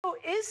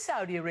Is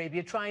Saudi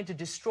Arabia trying to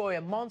destroy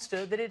a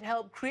monster that it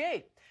helped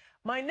create?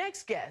 My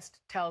next guest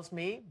tells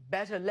me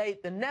better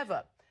late than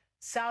never.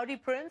 Saudi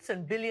prince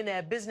and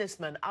billionaire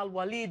businessman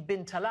Al-Waleed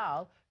bin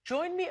Talal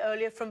joined me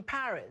earlier from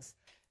Paris.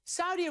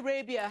 Saudi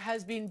Arabia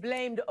has been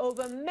blamed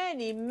over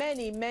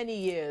many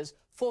years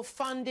for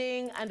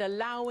funding and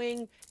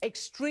allowing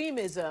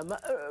extremism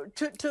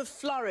to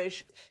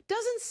flourish.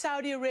 Doesn't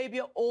Saudi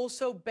Arabia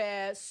also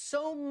bear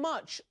so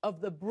much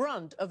of the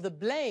brunt of the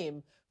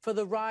blame for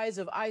the rise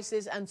of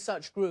ISIS and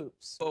such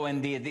groups?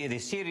 When the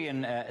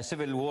Syrian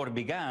civil war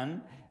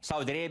began,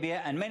 Saudi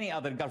Arabia and many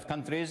other Gulf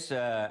countries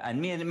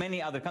and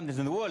many other countries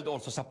in the world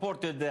also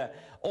supported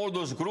all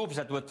those groups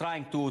that were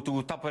trying to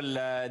topple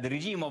the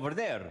regime over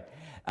there.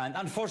 And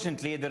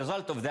unfortunately, the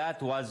result of that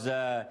was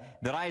the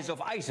rise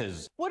of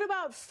ISIS. What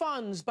about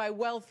funds by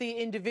wealthy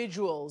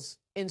individuals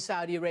in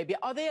Saudi Arabia?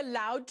 Are they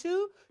allowed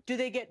to? Do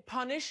they get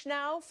punished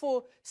now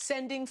for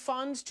sending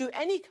funds to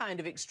any kind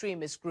of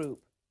extremist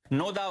group?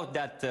 No doubt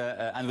that,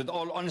 and with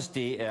all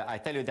honesty, I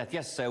tell you that,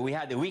 yes, we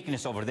had a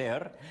weakness over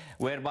there,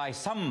 whereby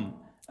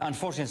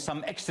unfortunately,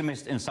 some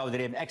extremists in Saudi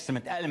Arabia,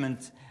 extremist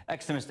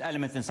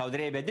elements in Saudi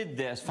Arabia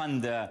did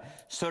fund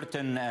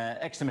certain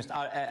extremist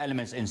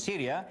elements in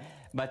Syria,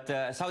 but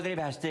Saudi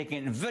Arabia has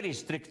taken very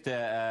strict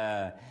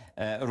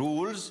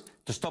rules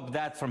to stop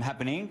that from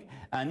happening.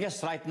 And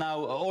yes, right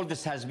now, all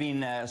this has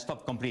been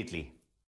stopped completely.